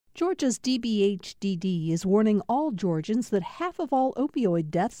Georgia's DBHDD is warning all Georgians that half of all opioid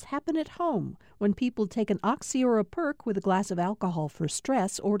deaths happen at home when people take an Oxy or a Perk with a glass of alcohol for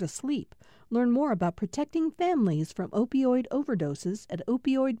stress or to sleep. Learn more about protecting families from opioid overdoses at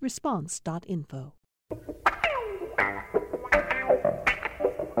opioidresponse.info.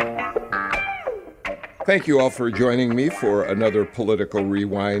 Thank you all for joining me for another Political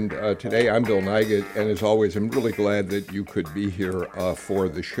Rewind. Today, I'm Bill Nigut, and as always, I'm really glad that you could be here for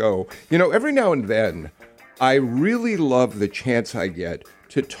the show. You know, every now and then, I really love the chance I get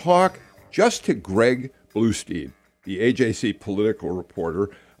to talk just to Greg Bluestein, the AJC political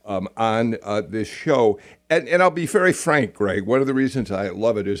reporter, on this show. And I'll be very frank, Greg, one of the reasons I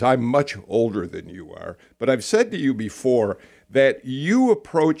love it is I'm much older than you are. But I've said to you before that you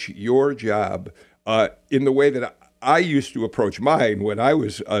approach your job in the way that I used to approach mine when I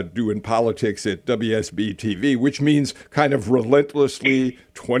was doing politics at WSB TV, which means kind of relentlessly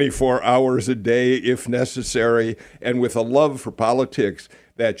 24 hours a day if necessary, and with a love for politics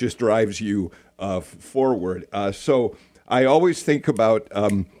that just drives you forward. So I always think about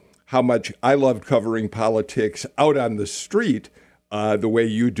how much I loved covering politics out on the street the way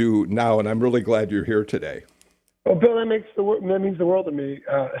you do now, and I'm really glad you're here today. Well, Bill, that means the world to me,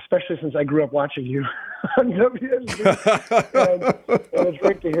 especially since I grew up watching you on WSB. and it's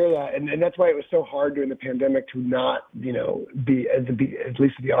great to hear that, and that's why it was so hard during the pandemic to not, be at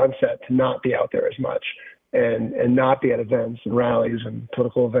least at the onset, to not be out there as much, and not be at events and rallies and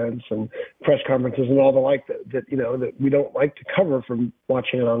political events and press conferences and all the like that we don't like to cover from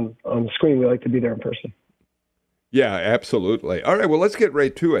watching it on the screen. We like to be there in person. Yeah, absolutely. All right, well, let's get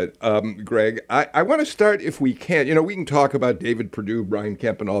right to it, Greg. I want to start, if we can. We can talk about David Perdue, Brian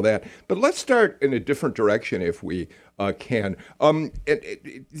Kemp, and all that, but let's start in a different direction if we can. And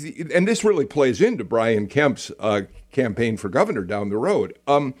this really plays into Brian Kemp's campaign for governor down the road.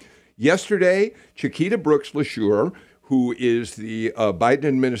 Yesterday, Chiquita Brooks LaSure, who is the Biden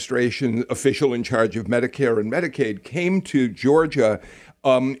administration official in charge of Medicare and Medicaid, came to Georgia,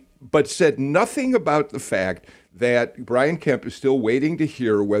 but said nothing about the fact that Brian Kemp is still waiting to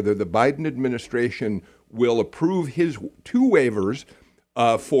hear whether the Biden administration will approve his two waivers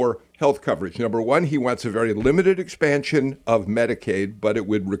for health coverage. Number one, he wants a very limited expansion of Medicaid, but it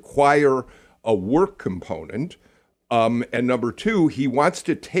would require a work component. And number two, he wants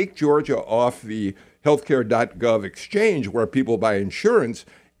to take Georgia off the healthcare.gov exchange where people buy insurance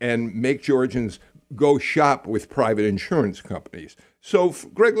and make Georgians go shop with private insurance companies. So,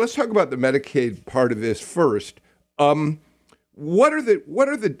 Greg, let's talk about the Medicaid part of this first. What are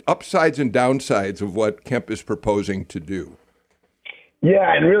the upsides and downsides of what Kemp is proposing to do?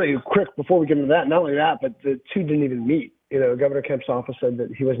 Yeah, and really quick before we get into that, not only that, but the two didn't even meet. Governor Kemp's office said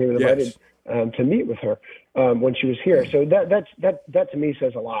that he wasn't even invited to meet with her when she was here. So that to me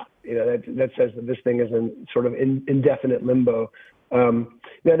says a lot. That says that this thing is in sort of indefinite limbo. Now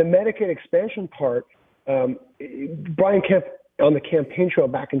the Medicaid expansion part, Brian Kemp on the campaign trail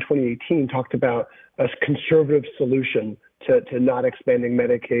back in 2018 talked about a conservative solution to not expanding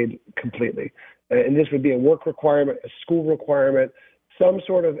Medicaid completely. And this would be a work requirement, a school requirement, some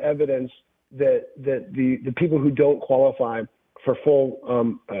sort of evidence that the people who don't qualify for full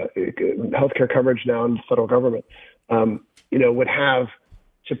healthcare coverage now in the federal government, would have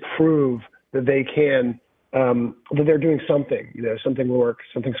to prove that they can, that they're doing something, something work,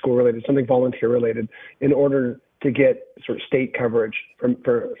 something school related, something volunteer related, in order to get sort of state coverage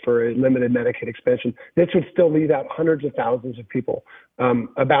for a limited Medicaid expansion. This would still leave out hundreds of thousands of people,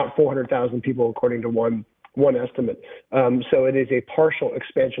 about 400,000 people, according to one estimate. So it is a partial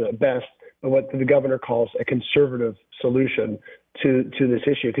expansion at best of what the governor calls a conservative solution to this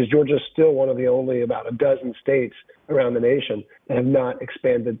issue, because Georgia is still one of the only about a dozen states around the nation that have not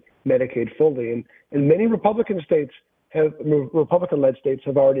expanded Medicaid fully. And many Republican-led states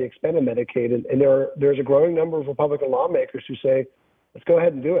have already expanded Medicaid, and there's a growing number of Republican lawmakers who say, let's go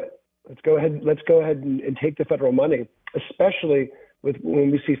ahead and do it. Let's go ahead and take the federal money, especially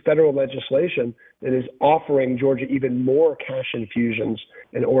when we see federal legislation that is offering Georgia even more cash infusions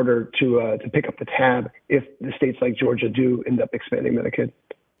in order to pick up the tab if the states like Georgia do end up expanding Medicaid.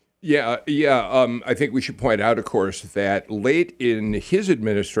 Yeah. I think we should point out, of course, that late in his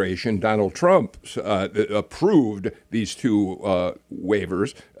administration, Donald Trump approved these two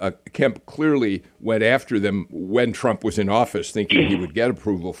waivers. Kemp clearly went after them when Trump was in office, thinking he would get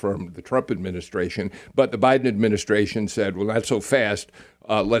approval from the Trump administration. But the Biden administration said, well, not so fast.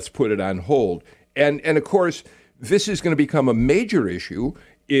 Let's put it on hold. And of course, this is going to become a major issue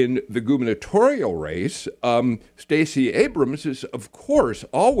in the gubernatorial race. Stacey Abrams is, of course,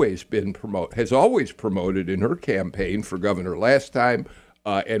 has always promoted in her campaign for governor last time,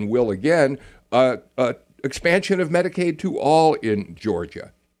 and will again, expansion of Medicaid to all in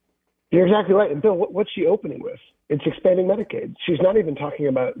Georgia. You're exactly right. And Bill, what's she opening with? It's expanding Medicaid. She's not even talking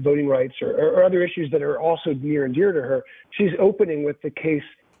about voting rights or other issues that are also near and dear to her. She's opening with the case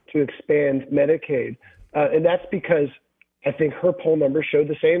to expand Medicaid. And that's because I think her poll numbers showed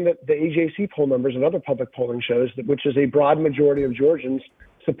the same that the AJC poll numbers and other public polling shows, which is a broad majority of Georgians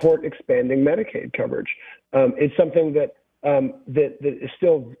support expanding Medicaid coverage. It's something that is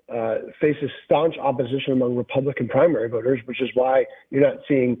still faces staunch opposition among Republican primary voters, which is why you're not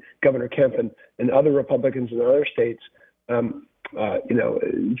seeing Governor Kemp and other Republicans in other states,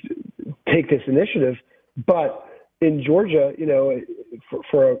 take this initiative. But in Georgia,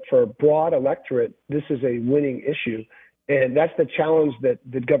 for a broad electorate, this is a winning issue. And that's the challenge that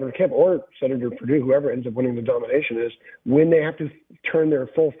Governor Kemp or Senator Perdue, whoever ends up winning the nomination, is when they have to turn their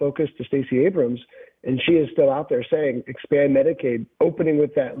full focus to Stacey Abrams. And she is still out there saying, expand Medicaid, opening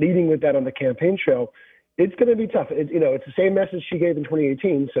with that, leading with that on the campaign trail. It's going to be tough. It's the same message she gave in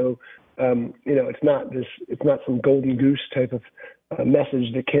 2018. So, it's not some golden goose type of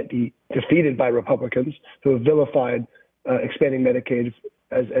message that can't be defeated by Republicans who have vilified expanding Medicaid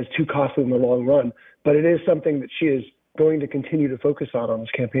as too costly in the long run. But it is something that she is going to continue to focus on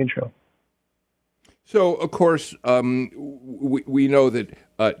this campaign trail. So, of course, we know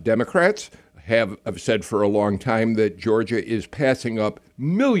that Democrats have said for a long time that Georgia is passing up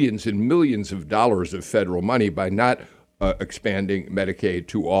millions and millions of dollars of federal money by not expanding Medicaid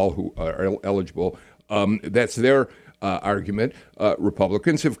to all who are eligible. That's their argument.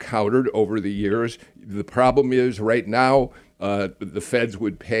 Republicans have countered over the years. The problem is right now the feds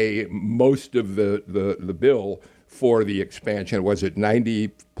would pay most of the bill for the expansion. Was it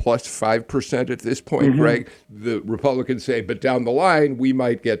 90+5% at this point, Greg? The Republicans say, but down the line, we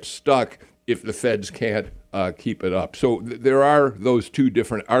might get stuck if the feds can't keep it up. So there are those two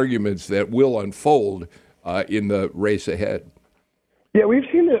different arguments that will unfold in the race ahead. Yeah, we've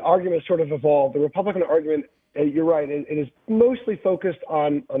seen the argument sort of evolve. The Republican argument, you're right, it is mostly focused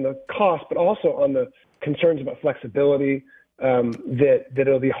on the cost, but also on the concerns about flexibility, that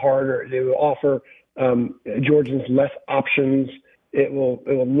it'll be harder. It will offer Georgians less options. It will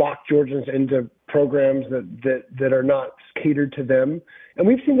lock Georgians into programs that are not catered to them. And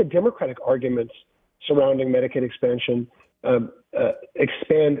we've seen the Democratic arguments surrounding Medicaid expansion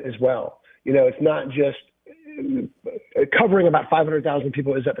expand as well. It's not just covering about 500,000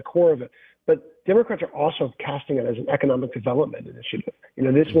 people is at the core of it, but Democrats are also casting it as an economic development initiative.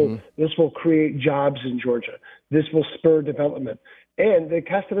 This will create jobs in Georgia. This will spur development. And they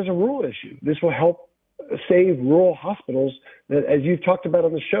cast it as a rural issue. This will help save rural hospitals that, as you've talked about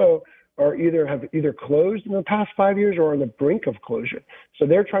on the show, have either closed in the past 5 years or on the brink of closure. So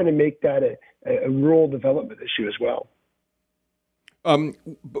they're trying to make that a rural development issue as well.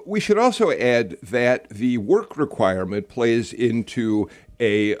 But we should also add that the work requirement plays into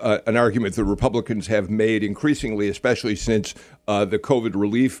an argument that Republicans have made increasingly, especially since the COVID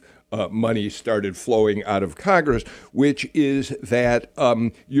relief money started flowing out of Congress, which is that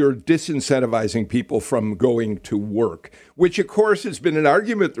you're disincentivizing people from going to work, which, of course, has been an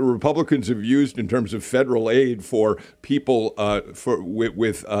argument the Republicans have used in terms of federal aid for people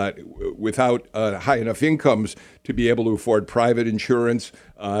without high enough incomes to be able to afford private insurance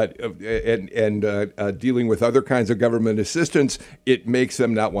and dealing with other kinds of government assistance. It makes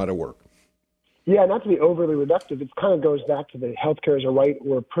them not want to work. Yeah, not to be overly reductive, it kind of goes back to the healthcare as a right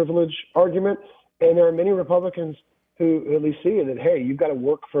or a privilege argument. And there are many Republicans who at least see that, hey, you've got to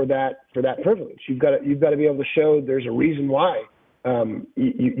work for that privilege. You've got to be able to show there's a reason why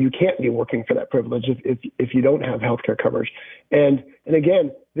you can't be working for that privilege if you don't have healthcare coverage. And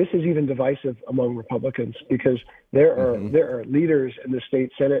again, this is even divisive among Republicans because there are leaders in the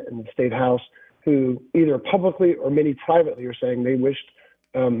state Senate and the state House who either publicly or many privately are saying they wished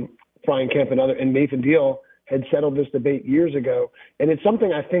Brian Kemp and Nathan Deal had settled this debate years ago. And it's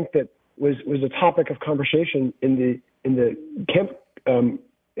something I think that was a topic of conversation in the Kemp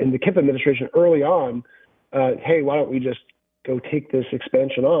administration early on. Hey, why don't we just go take this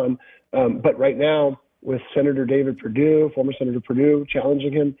expansion on? But right now, with Senator David Perdue, former Senator Perdue,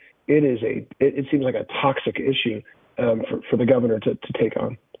 challenging him, it seems like a toxic issue for the governor to take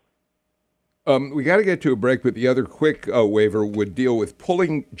on. We got to get to a break, but the other quick waiver would deal with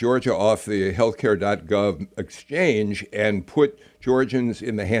pulling Georgia off the healthcare.gov exchange and put Georgians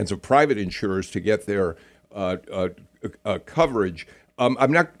in the hands of private insurers to get their coverage.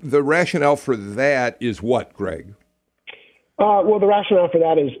 The rationale for that is what, Greg? Well, the rationale for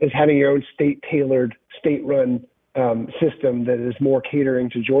that is having your own state-tailored, state-run system that is more catering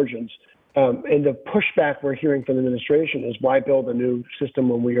to Georgians. And the pushback we're hearing from the administration is, why build a new system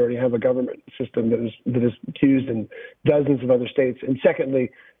when we already have a government system that is used in dozens of other states? And secondly,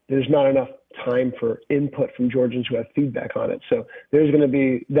 there's not enough time for input from Georgians who have feedback on it. So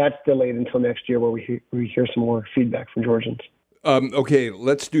that's delayed until next year, where we hear some more feedback from Georgians. Okay,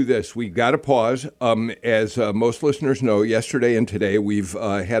 let's do this. We got to pause. As most listeners know, yesterday and today, we've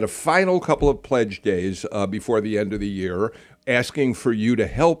had a final couple of pledge days before the end of the year, asking for you to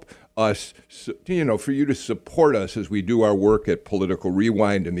help us, for you to support us as we do our work at Political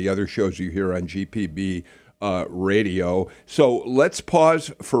Rewind and the other shows you hear on GPB radio. So let's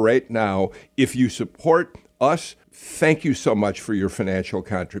pause for right now. If you support us, thank you so much for your financial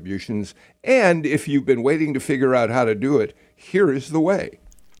contributions. And if you've been waiting to figure out how to do it, here is the way.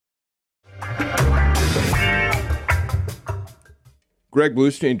 Greg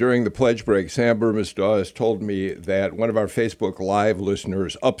Bluestein, during the pledge break, Sam Burmess-Dawes told me that one of our Facebook Live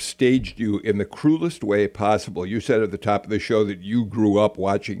listeners upstaged you in the cruelest way possible. You said at the top of the show that you grew up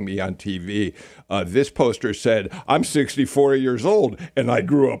watching me on TV. This poster said, I'm 64 years old, and I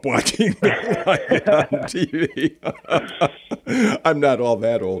grew up watching me on TV. I'm not all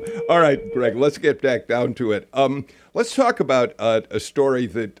that old. All right, Greg, let's get back down to it. Let's talk about a story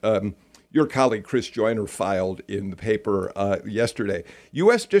that your colleague Chris Joyner filed in the paper yesterday.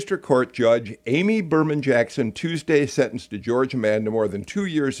 U.S. District Court Judge Amy Berman Jackson Tuesday sentenced a Georgia man to more than 2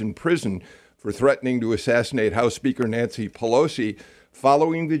 years in prison for threatening to assassinate House Speaker Nancy Pelosi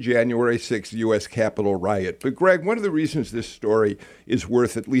following the January 6th U.S. Capitol riot. But Greg, one of the reasons this story is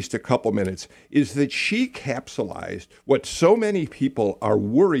worth at least a couple minutes is that she capsulized what so many people are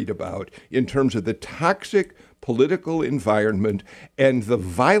worried about in terms of the toxic political environment and the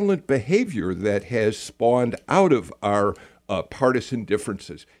violent behavior that has spawned out of our partisan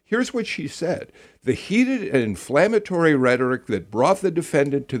differences. Here's what she said. The heated and inflammatory rhetoric that brought the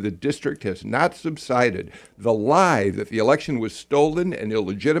defendant to the district has not subsided. The lie that the election was stolen and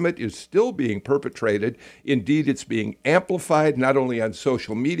illegitimate is still being perpetrated. Indeed, it's being amplified not only on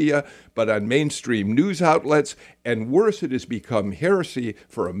social media, but on mainstream news outlets. And worse, it has become heresy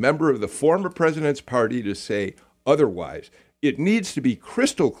for a member of the former president's party to say otherwise. It needs to be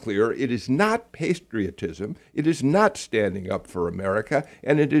crystal clear. It is not patriotism. It is not standing up for America,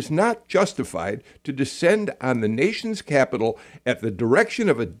 and it is not justified to descend on the nation's capital at the direction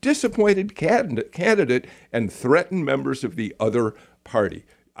of a disappointed candidate and threaten members of the other party.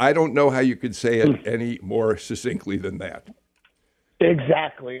 I don't know how you could say it any more succinctly than that.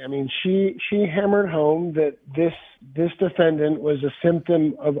 Exactly. I mean, she hammered home that this defendant was a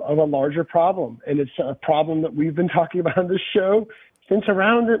symptom of a larger problem, and it's a problem that we've been talking about on this show since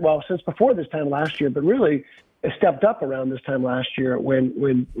before this time last year, but really it stepped up around this time last year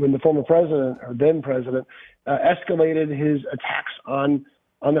when the former president, or then president, escalated his attacks on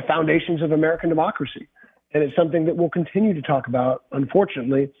the foundations of American democracy. And it's something that we'll continue to talk about,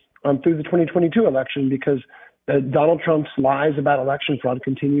 unfortunately, through the 2022 election, because Donald Trump's lies about election fraud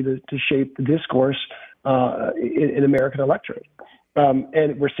continue to shape the discourse in American electorate.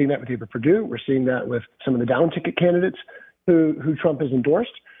 And we're seeing that with David Perdue. We're seeing that with some of the down-ticket candidates who Trump has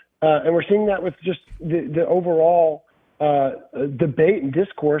endorsed. And we're seeing that with just the overall debate and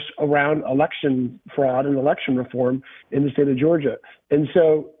discourse around election fraud and election reform in the state of Georgia. And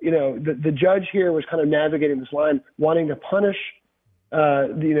so, the judge here was kind of navigating this line, wanting to punish,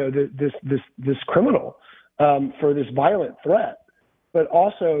 this criminal for this violent threat, but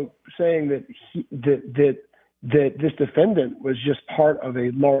also saying that this defendant was just part of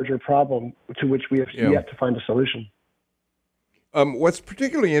a larger problem to which we have yet to find a solution. What's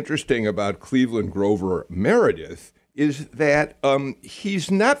particularly interesting about Cleveland Grover Meredith is that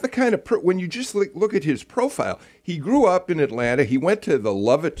he's not the kind of when you just look at his profile, he grew up in Atlanta. He went to the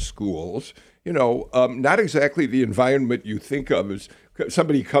Lovett schools, not exactly the environment you think of as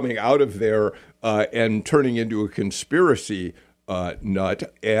somebody coming out of there and turning into a conspiracy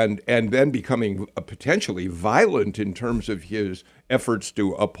nut and then becoming potentially violent in terms of his efforts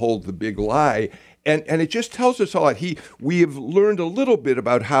to uphold the big lie. And it just tells us a lot. We have learned a little bit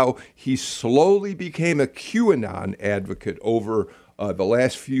about how he slowly became a QAnon advocate over the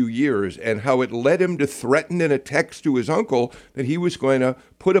last few years, and how it led him to threaten in a text to his uncle that he was going to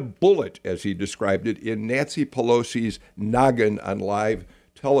put a bullet, as he described it, in Nancy Pelosi's noggin on live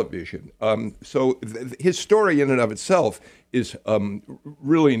television. So his story in and of itself is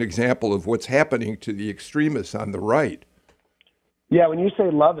really an example of what's happening to the extremists on the right. Yeah, when you say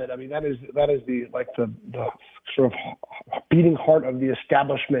love it, I mean that is the sort of beating heart of the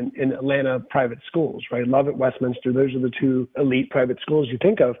establishment in Atlanta private schools, right? Lovett, Westminster, those are the two elite private schools you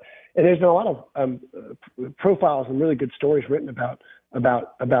think of. And there's been a lot of profiles and really good stories written about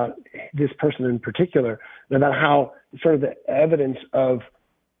about this person in particular, and about how sort of the evidence of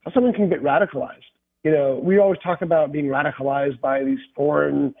how someone can get radicalized. You know, we always talk about being radicalized by these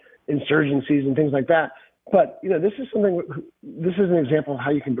foreign insurgencies and things like that. But, you know, this is an example of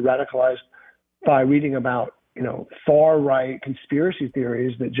how you can be radicalized by reading about, you know, far right conspiracy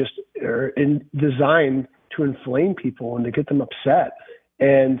theories that just are designed to inflame people and to get them upset.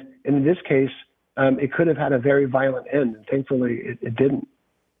 And in this case, it could have had a very violent end. And thankfully, it didn't.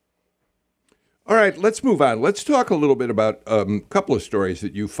 All right, let's move on. Let's talk a little bit about a couple of stories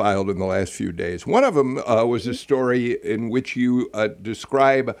that you filed in the last few days. One of them was a story in which you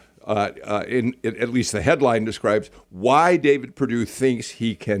describe, at least the headline describes, why David Perdue thinks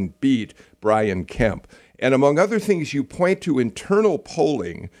he can beat Brian Kemp. And among other things, you point to internal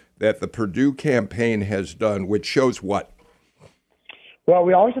polling that the Perdue campaign has done, which shows what? Well,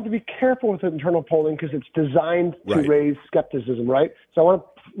 we always have to be careful with internal polling because it's designed to raise skepticism, right? So I want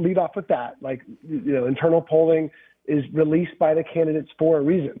to lead off with that. Like, you know, internal polling is released by the candidates for a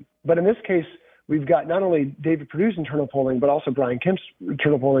reason. But in this case, we've got not only David Perdue's internal polling, but also Brian Kemp's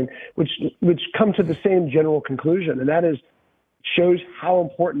internal polling, which come to the same general conclusion, and that is shows how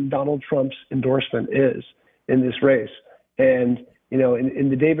important Donald Trump's endorsement is in this race. And, you know, in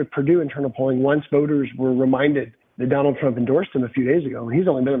the David Perdue internal polling, once voters were reminded that Donald Trump endorsed him a few days ago, and he's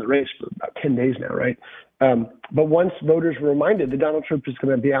only been in the race for about 10 days now, right? But once voters were reminded that Donald Trump is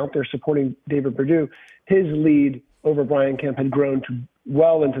going to be out there supporting David Perdue, his lead over Brian Kemp had grown to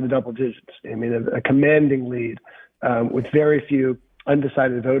well into the double digits. I mean, a commanding lead with very few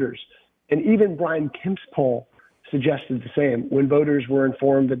undecided voters. And even Brian Kemp's poll suggested the same. When voters were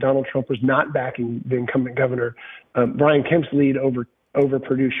informed that Donald Trump was not backing the incumbent governor, Brian Kemp's lead over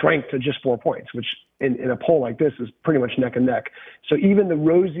Perdue shrank to just 4 points, which in a poll like this is pretty much neck and neck. So even the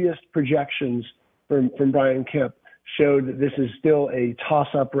rosiest projections from Brian Kemp showed that this is still a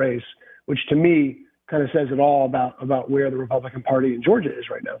toss-up race, which to me kind of says it all about where the Republican Party in Georgia is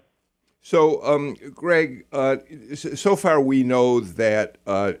right now. So, Greg, so far we know that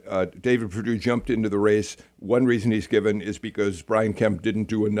David Perdue jumped into the race. One reason he's given is because Brian Kemp didn't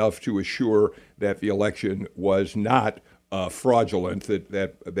do enough to assure that the election was not fraudulent,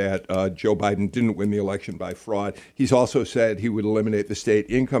 that Joe Biden didn't win the election by fraud. He's also said he would eliminate the state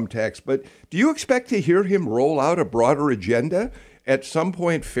income tax. But do you expect to hear him roll out a broader agenda at some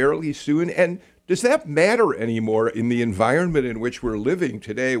point fairly soon? And does that matter anymore in the environment in which we're living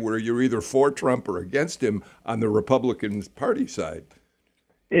today, where you're either for Trump or against him on the Republican Party side?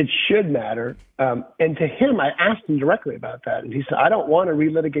 It should matter. And to him, I asked him directly about that. And he said, I don't want to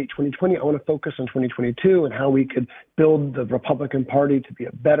relitigate 2020. I want to focus on 2022 and how we could build the Republican Party to be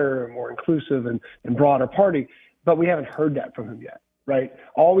a better and more inclusive and broader party. But we haven't heard that from him yet, right?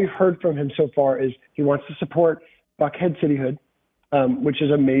 All we've heard from him so far is he wants to support Buckhead cityhood, which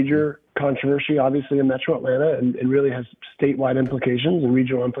is a major controversy, obviously, in Metro Atlanta and really has statewide implications and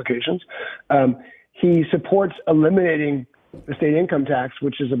regional implications. He supports eliminating the state income tax,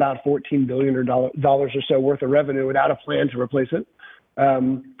 which is about $14 billion or dollars or so worth of revenue, without a plan to replace it.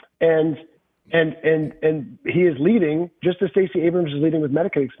 And he is leading, just as Stacey Abrams is leading with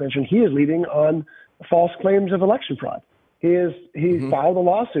Medicaid expansion, he is leading on false claims of election fraud. He filed a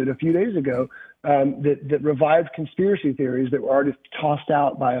lawsuit a few days ago that revived conspiracy theories that were already tossed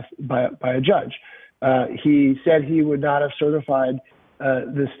out by a judge. He said he would not have certified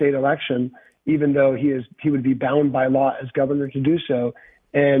the state election, even though he would be bound by law as governor to do so.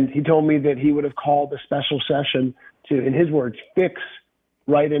 And he told me that he would have called a special session to, in his words, fix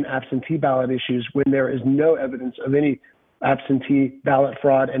write-in absentee ballot issues when there is no evidence of any absentee ballot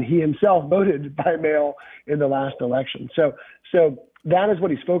fraud. And he himself voted by mail in the last election. So that is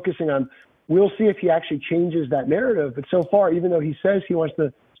what he's focusing on. We'll see if he actually changes that narrative. But so far, even though he says he wants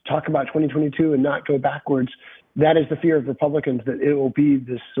to talk about 2022 and not go backwards, that is the fear of Republicans, that it will be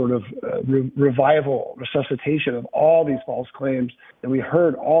this sort of revival, resuscitation of all these false claims that we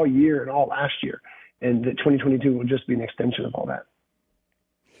heard all year and all last year, and that 2022 will just be an extension of all that.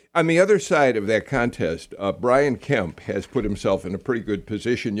 On the other side of that contest, Brian Kemp has put himself in a pretty good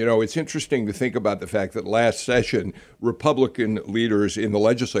position. You know, it's interesting to think about the fact that last session, Republican leaders in the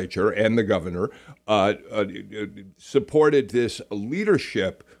legislature and the governor supported this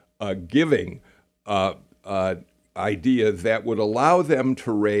leadership giving idea that would allow them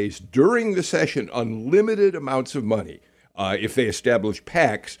to raise during the session unlimited amounts of money if they establish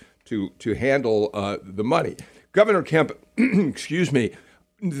PACs to handle the money. Governor Kemp, excuse me,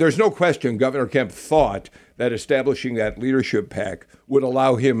 there's no question Governor Kemp thought that establishing that leadership PAC would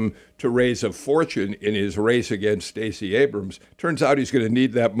allow him to raise a fortune in his race against Stacey Abrams. Turns out he's going to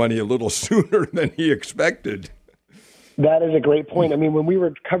need that money a little sooner than he expected. That is a great point. I mean, when we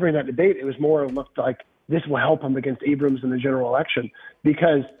were covering that debate, it was more looked like this will help him against Abrams in the general election,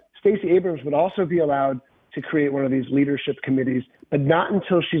 because Stacey Abrams would also be allowed to create one of these leadership committees, but not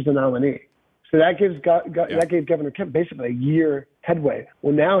until she's the nominee. So that that gave Governor Kemp basically a year headway.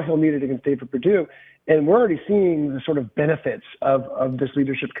 Well, now he'll need it against David Perdue. And we're already seeing the sort of benefits of this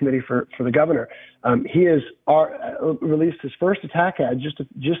leadership committee for the governor. He has released his first attack ad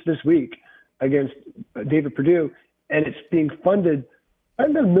just this week against David Perdue, and it's being funded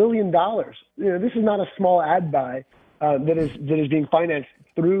under $1 million. This is not a small ad buy that is being financed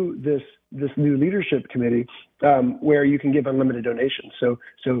through this new leadership committee, where you can give unlimited donations. So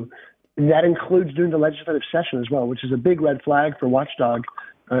that includes during the legislative session as well, which is a big red flag for watchdog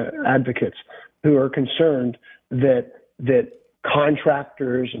advocates who are concerned that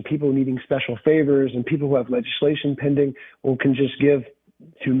contractors and people needing special favors and people who have legislation pending can just give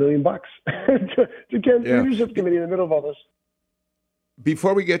 $2 million to Kemp's leadership committee in the middle of all this.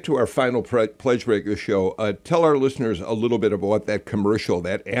 Before we get to our final pledge break of the show, tell our listeners a little bit about that commercial,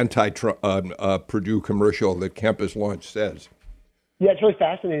 that anti-Purdue commercial that Kemp has launched says. Yeah, it's really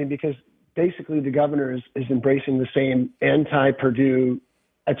fascinating because basically the governor is embracing the same anti-Purdue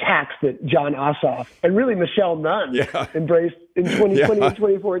attacks that Jon Ossoff and really Michelle Nunn embraced in 2020 and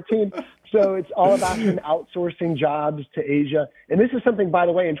 2014. So it's all about him outsourcing jobs to Asia. And this is something, by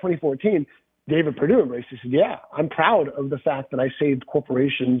the way, in 2014, David Perdue embraced. He said, I'm proud of the fact that I saved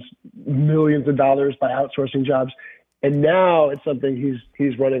corporations millions of dollars by outsourcing jobs. And now it's something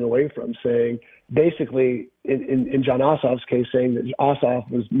he's running away from, saying, basically, in Jon Ossoff's case, saying that Ossoff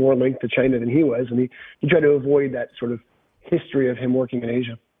was more linked to China than he was. And he tried to avoid that sort of history of him working in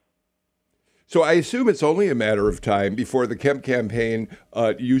Asia. So I assume it's only a matter of time before the Kemp campaign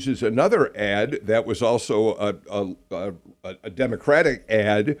uses another ad that was also a Democratic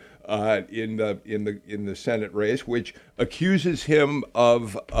ad in the Senate race, which accuses him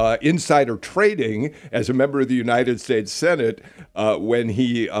of insider trading as a member of the United States Senate when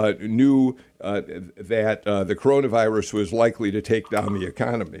he knew that the coronavirus was likely to take down the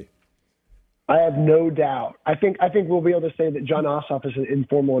economy. I have no doubt. I think we'll be able to say that Jon Ossoff is an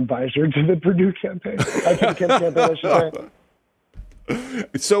informal advisor to the Purdue campaign. To the Kemp campaign, I should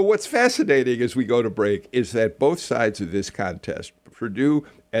say. So what's fascinating as we go to break is that both sides of this contest, Purdue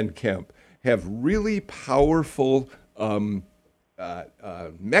and Kemp, have really powerful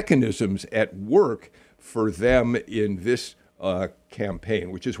mechanisms at work for them in this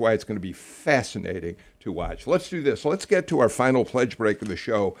campaign, which is why it's going to be fascinating to watch. Let's do this. Let's get to our final pledge break of the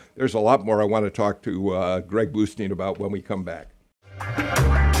show. There's a lot more I want to talk to Greg Bluestein about when we come back.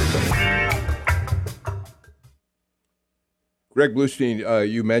 Greg Bluestein,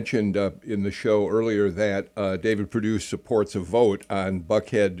 you mentioned in the show earlier that David Perdue supports a vote on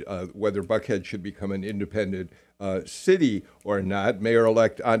Buckhead, whether Buckhead should become an independent city or not.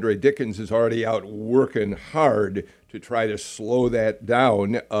 Mayor-elect Andre Dickens is already out working hard to try to slow that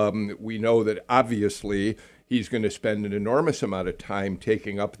down. We know that obviously he's going to spend an enormous amount of time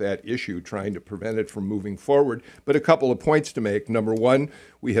taking up that issue, trying to prevent it from moving forward. But a couple of points to make. Number one,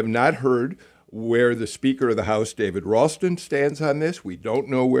 we have not heard where the Speaker of the House, David Ralston, stands on this. We don't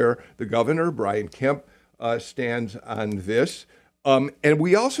know where the governor, Brian Kemp, stands on this. And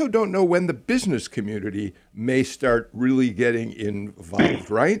we also don't know when the business community may start really getting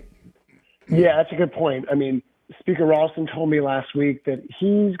involved, right? Yeah, that's a good point. I mean, Speaker Ralston told me last week that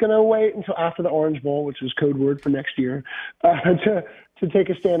he's going to wait until after the Orange Bowl, which is code word for next year, to take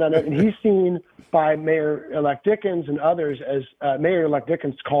a stand on it. And he's seen by Mayor-elect Dickens and others as Mayor-elect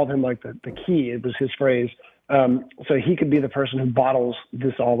Dickens called him like the key. It was his phrase. So he could be the person who bottles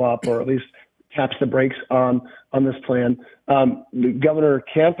this all up, or at least taps the brakes on this plan. Governor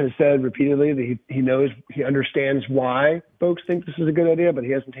Kemp has said repeatedly that he understands why folks think this is a good idea, but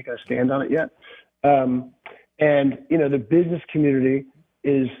he hasn't taken a stand on it yet. And, the business community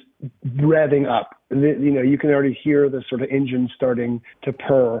is revving up. You can already hear the sort of engine starting to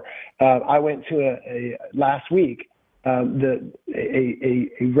purr. I went to last week, a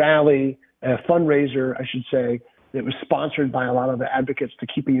rally, a fundraiser, I should say, that was sponsored by a lot of the advocates to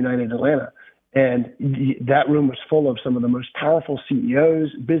Keep a United Atlanta. And that room was full of some of the most powerful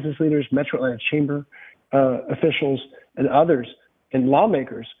CEOs, business leaders, Metro Atlanta Chamber officials, and others, and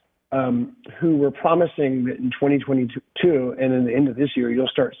lawmakers who were promising that in 2022 and in the end of this year, you'll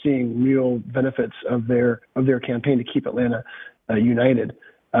start seeing real benefits of their campaign to keep Atlanta united.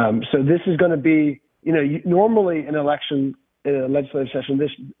 So this is going to be, normally in election, in a legislative session,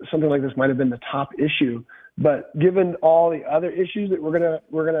 something like this might have been the top issue. But given all the other issues that we're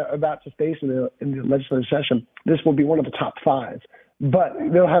gonna about to face in the legislative session, this will be one of the top five. But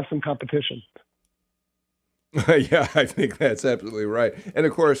they'll have some competition. Yeah, I think that's absolutely right. And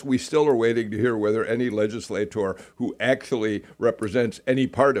of course, we still are waiting to hear whether any legislator who actually represents any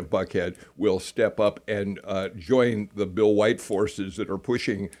part of Buckhead will step up and join the Bill White forces that are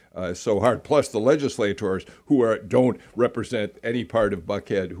pushing so hard. Plus, the legislators who don't represent any part of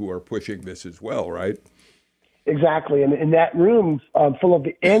Buckhead who are pushing this as well, right? Exactly. And in that room full of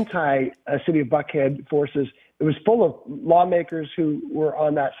the anti-City of Buckhead forces, it was full of lawmakers who were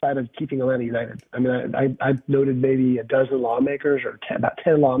on that side of keeping Atlanta united. I mean, I noted maybe a dozen lawmakers or about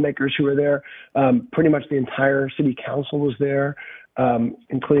 10 lawmakers who were there. Pretty much the entire city council was there,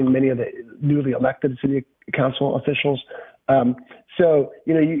 including many of the newly elected city council officials. So,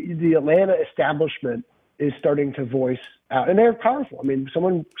 the Atlanta establishment is starting to voice out, and they're powerful. I mean,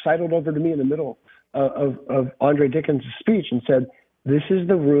 someone sidled over to me in the middle of Andre Dickens' speech and said, "This is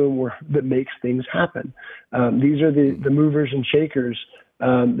the room that makes things happen. These are the movers and shakers."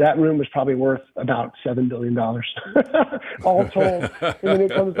 That room was probably worth about $7 billion, all told. And then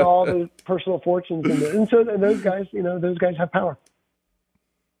it comes to all the personal fortunes, and so those guys, those guys have power.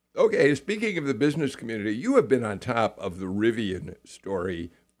 Okay, speaking of the business community, you have been on top of the Rivian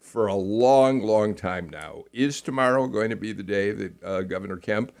story for a long, long time now. Is tomorrow going to be the day that Governor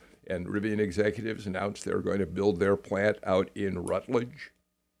Kemp and Rivian executives announced they're going to build their plant out in Rutledge?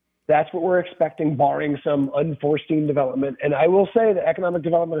 That's what we're expecting, barring some unforeseen development. And I will say that economic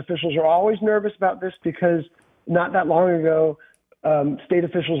development officials are always nervous about this because not that long ago, state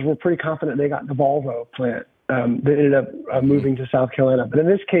officials were pretty confident they got the Volvo plant that ended up moving to South Carolina. But in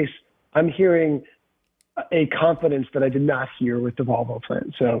this case, I'm hearing a confidence that I did not hear with the Volvo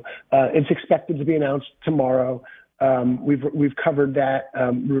plant. So it's expected to be announced tomorrow. We've covered that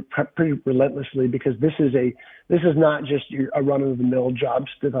pretty relentlessly because this is not just a run-of-the-mill jobs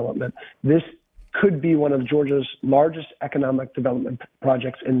development. This could be one of Georgia's largest economic development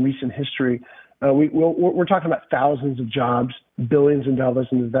projects in recent history. We're talking about thousands of jobs, billions of dollars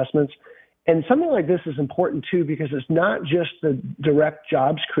in investments. And something like this is important, too, because it's not just the direct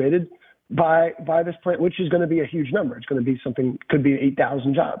jobs created by this plant, which is going to be a huge number. It's going to be could be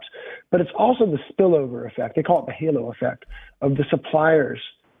 8,000 jobs. But it's also the spillover effect. They call it the halo effect of the suppliers.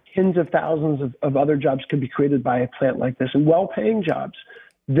 Tens of thousands of other jobs could be created by a plant like this, and well-paying jobs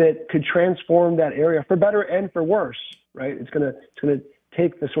that could transform that area for better and for worse, right? It's going to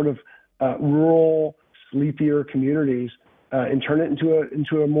take the sort of rural, sleepier communities and turn it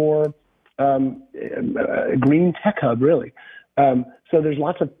into a more green tech hub, really. So there's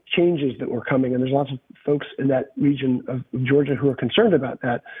lots of changes that were coming, and there's lots of folks in that region of Georgia who are concerned about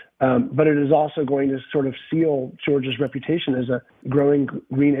that. But it is also going to sort of seal Georgia's reputation as a growing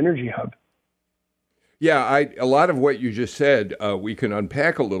green energy hub. Yeah, a lot of what you just said, we can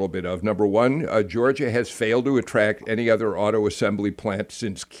unpack a little bit of. Number one, Georgia has failed to attract any other auto assembly plant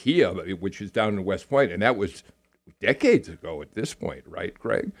since Kia, which is down in West Point, and that was decades ago at this point, right,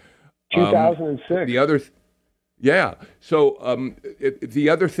 Greg? 2006. Yeah. So the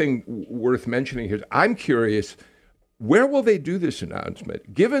other thing worth mentioning here is I'm curious, where will they do this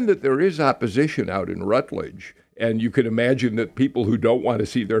announcement? Given that there is opposition out in Rutledge, and you can imagine that people who don't want to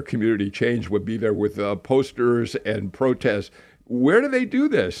see their community change would be there with posters and protests. Where do they do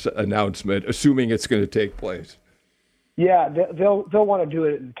this announcement, assuming it's going to take place? Yeah, they'll want to do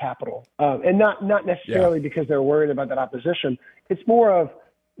it in the Capitol, and not necessarily because they're worried about that opposition. It's more of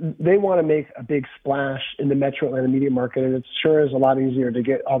they want to make a big splash in the metro Atlanta media market, and it sure is a lot easier to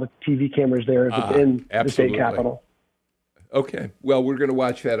get all the TV cameras there if it's in the state capitol. Okay. Well, we're going to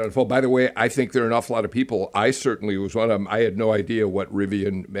watch that unfold. By the way, I think there are an awful lot of people. I certainly was one of them. I had no idea what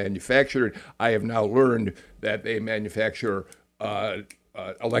Rivian manufactured. I have now learned that they manufacture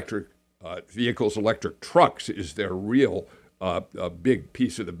electric vehicles, electric trucks is their real big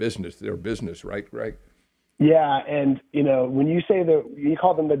piece of the business, their business, right, Greg? Yeah, and when you say you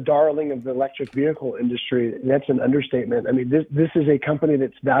call them the darling of the electric vehicle industry, that's an understatement. I mean, this is a company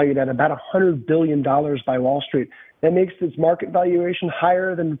that's valued at about $100 billion by Wall Street. That makes its market valuation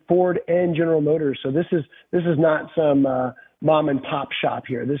higher than Ford and General Motors. So this is not some mom and pop shop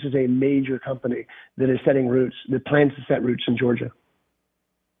here. This is a major company that is setting roots, that plans to set roots in Georgia.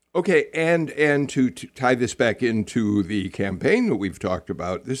 Okay, and to tie this back into the campaign that we've talked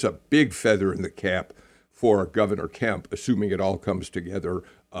about, this is a big feather in the cap for Governor Kemp, assuming it all comes together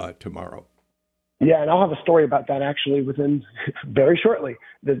tomorrow. Yeah, and I'll have a story about that actually within very shortly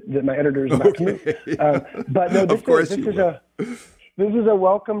that my editor is about to make. But no, this is a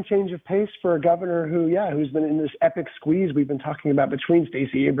welcome change of pace for a governor who's been in this epic squeeze we've been talking about between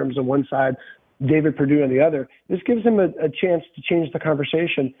Stacey Abrams on one side, David Perdue on the other. This gives him a chance to change the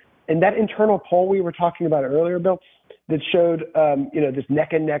conversation. And that internal poll we were talking about earlier, Bill, that showed this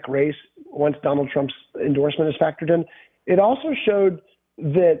neck and neck race once Donald Trump's endorsement is factored in. It also showed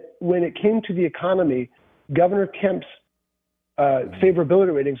that when it came to the economy, Governor Kemp's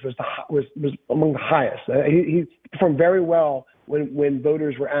favorability ratings was among the highest. He performed very well when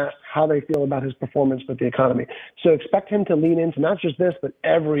voters were asked how they feel about his performance with the economy. So expect him to lean into not just this, but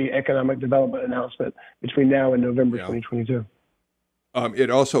every economic development announcement between now and November 2022.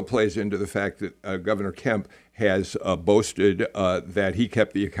 It also plays into the fact that Governor Kemp has boasted that he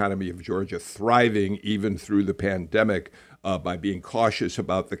kept the economy of Georgia thriving even through the pandemic by being cautious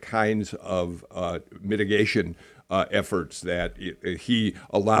about the kinds of mitigation efforts that he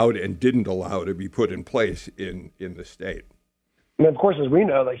allowed and didn't allow to be put in place in the state. And of course, as we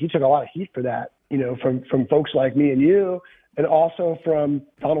know, he took a lot of heat for that, from folks like me and you, and also from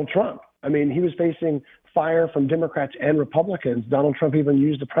Donald Trump. I mean, he was facing fire from Democrats and Republicans. Donald Trump even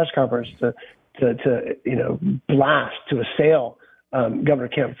used a press conference to blast, to assail Governor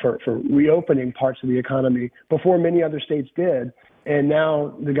Kemp for reopening parts of the economy before many other states did. And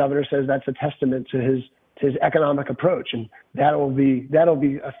now the governor says that's a testament to his economic approach, and that'll be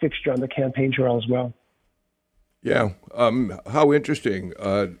a fixture on the campaign trail as well. Yeah. How interesting.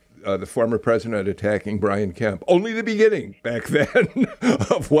 The former president attacking Brian Kemp. Only the beginning back then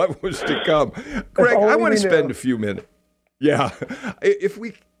of what was to come. Greg, I want to spend a few minutes. Yeah.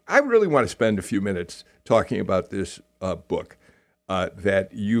 I really want to spend a few minutes talking about this book that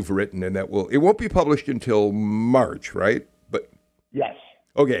you've written, and it won't be published until March, right? But yes.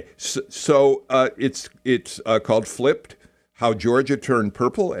 Okay. So it's called Flipped: How Georgia Turned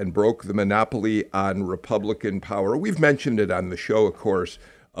Purple and Broke the Monopoly on Republican Power. We've mentioned it on the show, of course,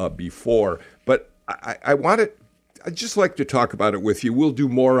 before, but I'd just like to talk about it with you. We'll do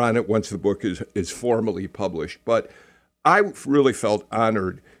more on it once the book is formally published. But I really felt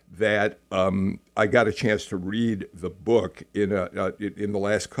honored that I got a chance to read the book in the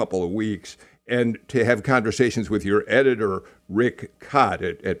last couple of weeks, and to have conversations with your editor, Rick Cott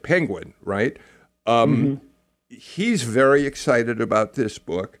at Penguin, right? He's very excited about this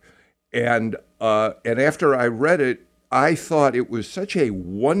book, and after I read it, I thought it was such a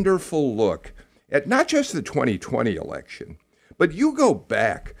wonderful look at not just the 2020 election, but you go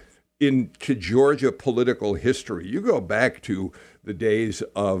back into Georgia political history. You go back to the days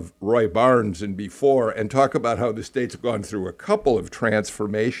of Roy Barnes and before, and talk about how the state's gone through a couple of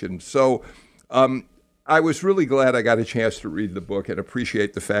transformations. So I was really glad I got a chance to read the book and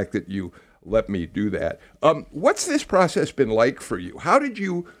appreciate the fact that you let me do that. What's this process been like for you? How did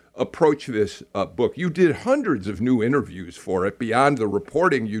you approach this book? You did hundreds of new interviews for it beyond the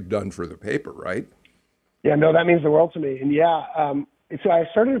reporting you'd done for the paper, right? Yeah, no, that means the world to me. And so I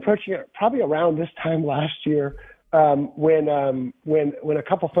started approaching it probably around this time last year when a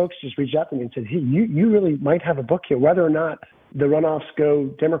couple folks just reached out to me and said, hey, you really might have a book here, whether or not the runoffs go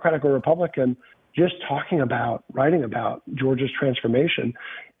Democratic or Republican, just writing about Georgia's transformation.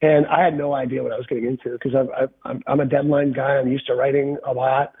 And I had no idea what I was getting into because I'm a deadline guy. I'm used to writing a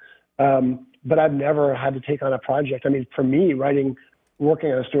lot, but I've never had to take on a project. I mean, for me, working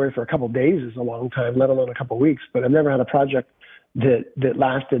on a story for a couple of days is a long time, let alone a couple of weeks. But I've never had a project that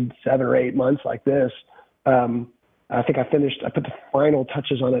lasted 7 or 8 months like this. I think I put the final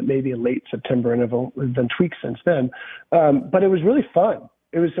touches on it maybe in late September, and have been tweaked since then. But it was really fun.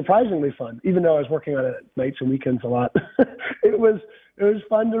 It was surprisingly fun, even though I was working on it at nights and weekends a lot. It was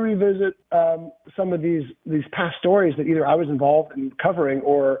fun to revisit some of these past stories that either I was involved in covering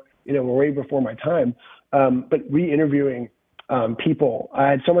or were way before my time. But re-interviewing people, I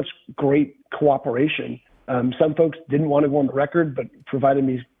had so much great cooperation. Some folks didn't want to go on the record, but provided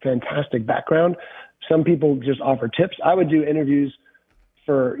me fantastic background. Some people just offered tips. I would do interviews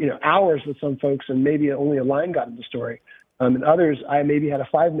for hours with some folks, and maybe only a line got in the story. And others, I maybe had a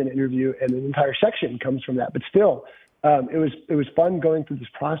 5-minute interview, and an entire section comes from that. But still, it was fun going through this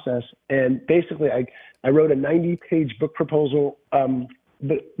process. And basically, I wrote a 90-page book proposal in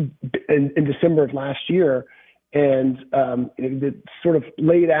December of last year, and it sort of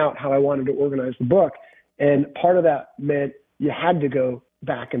laid out how I wanted to organize the book. And part of that meant you had to go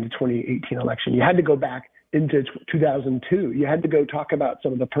back into 2018 election. You had to go back into 2002. You had to go talk about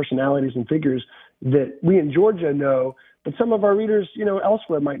some of the personalities and figures that we in Georgia know, but some of our readers,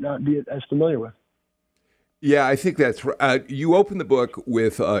 elsewhere might not be as familiar with. Yeah, I think that's right. You open the book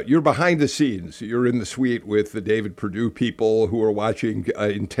with, you're behind the scenes. You're in the suite with the David Perdue people who are watching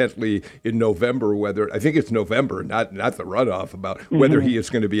intently in November, I think it's November, not the runoff, about whether he is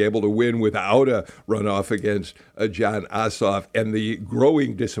going to be able to win without a runoff against Jon Ossoff, and the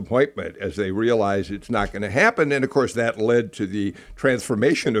growing disappointment as they realize it's not going to happen. And of course, that led to the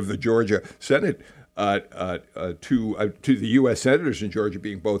transformation of the Georgia Senate to the U.S. senators in Georgia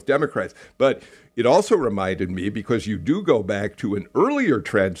being both Democrats. But it also reminded me, because you do go back to an earlier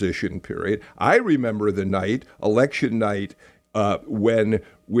transition period. I remember the night, election night, when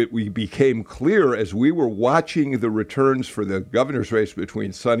we became clear as we were watching the returns for the governor's race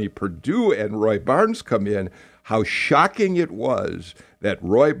between Sonny Perdue and Roy Barnes come in, how shocking it was that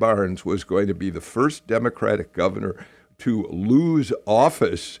Roy Barnes was going to be the first Democratic governor to lose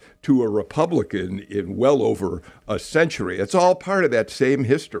office to a Republican in well over a century. It's all part of that same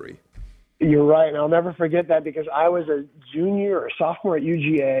history. You're right, and I'll never forget that, because I was a junior or sophomore at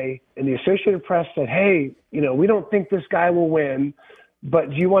UGA, and the Associated Press said, hey, we don't think this guy will win, but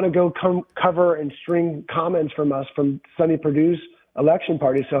do you want to go cover and string comments from us from Sonny Perdue's election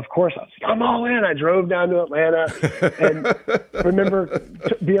party? So, of course, I was like, I'm all in. I drove down to Atlanta and remember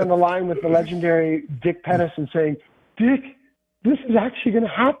being on the line with the legendary Dick Pettis and saying, Dick, this is actually going to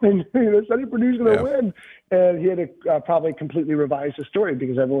happen. Sonny Perdue's going to win. And he had to probably completely revise the story,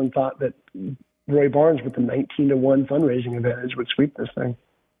 because everyone thought that Roy Barnes, with the 19-1 fundraising advantage, would sweep this thing.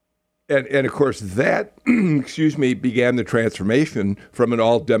 And of course, that, began the transformation from an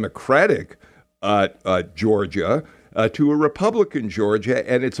all-Democratic Georgia to a Republican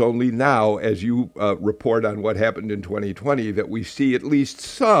Georgia. And it's only now, as you report on what happened in 2020, that we see at least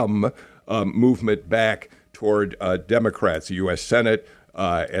some movement back toward Democrats, the U.S. Senate,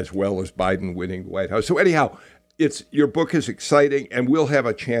 as well as Biden winning the White House. So anyhow, your book is exciting, and we'll have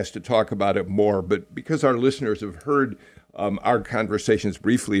a chance to talk about it more. But because our listeners have heard our conversations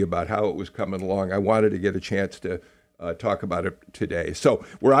briefly about how it was coming along, I wanted to get a chance to talk about it today. So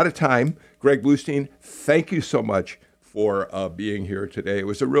we're out of time. Greg Bluestein, thank you so much for being here today. It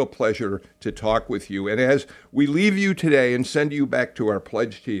was a real pleasure to talk with you. And as we leave you today and send you back to our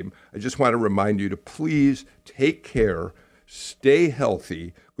pledge team, I just want to remind you to please take care, stay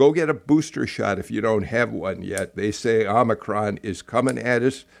healthy, go get a booster shot if you don't have one yet. They say Omicron is coming at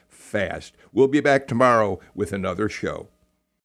us fast. We'll be back tomorrow with another show.